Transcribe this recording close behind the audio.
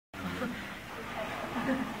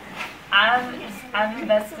I've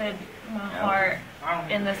invested my heart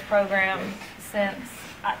in this program since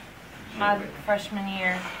my freshman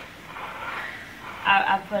year.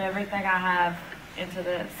 I put everything I have into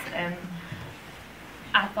this, and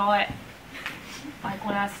I thought, like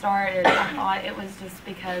when I started, I thought it was just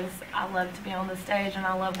because I love to be on the stage and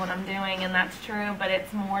I love what I'm doing, and that's true, but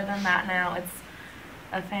it's more than that now. It's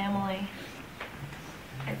a family.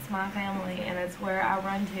 It's my family, and it's where I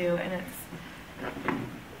run to, and it's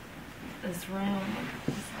this room.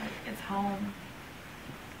 It's like, it's home.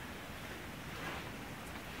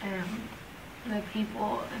 And the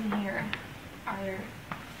people in here are,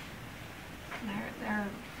 they're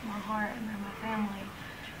my heart and they're my family.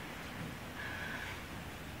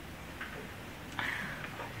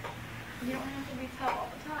 You don't have to be tough all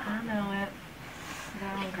the time. I know it. But I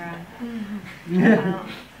don't cry.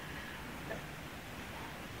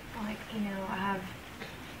 Like, you know, I have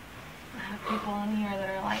people in here that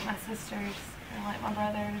are like my sisters, they're like my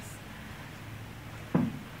brothers.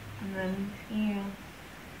 And then you,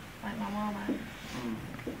 like my mama.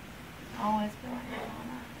 I'll always be like my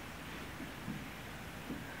mama.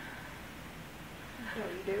 So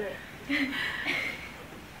you do it.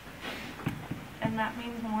 And that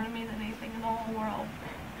means more to me than anything in the whole world.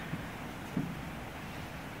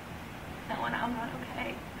 And when I'm not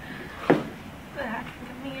okay, that I can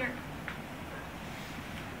come here.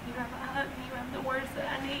 You have a hug, you have the words that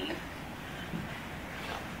I need.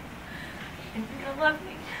 And you're gonna love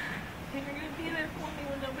me. And you're gonna be there for me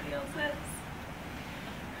when nobody else is.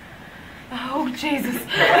 Oh, Jesus.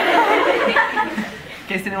 In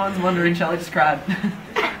case anyone's wondering, Shelly just cried.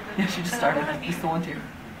 Yeah, she just started. Just the one too.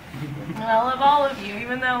 And I love all of you,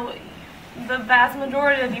 even though the vast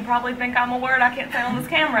majority of you probably think I'm a word I can't say on this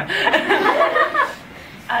camera.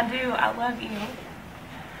 I do. I love you.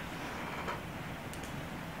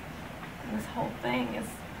 And this whole thing is,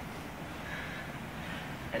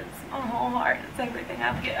 it's my whole heart. It's everything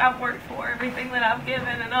I've worked for, everything that I've given,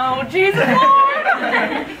 and oh, Jesus,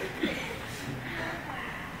 Lord!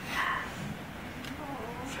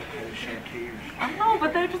 I know,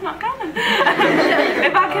 but they're just not coming.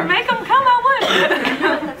 If I could make them come, I would.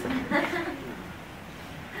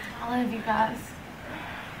 I love you guys.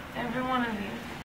 Every one of you.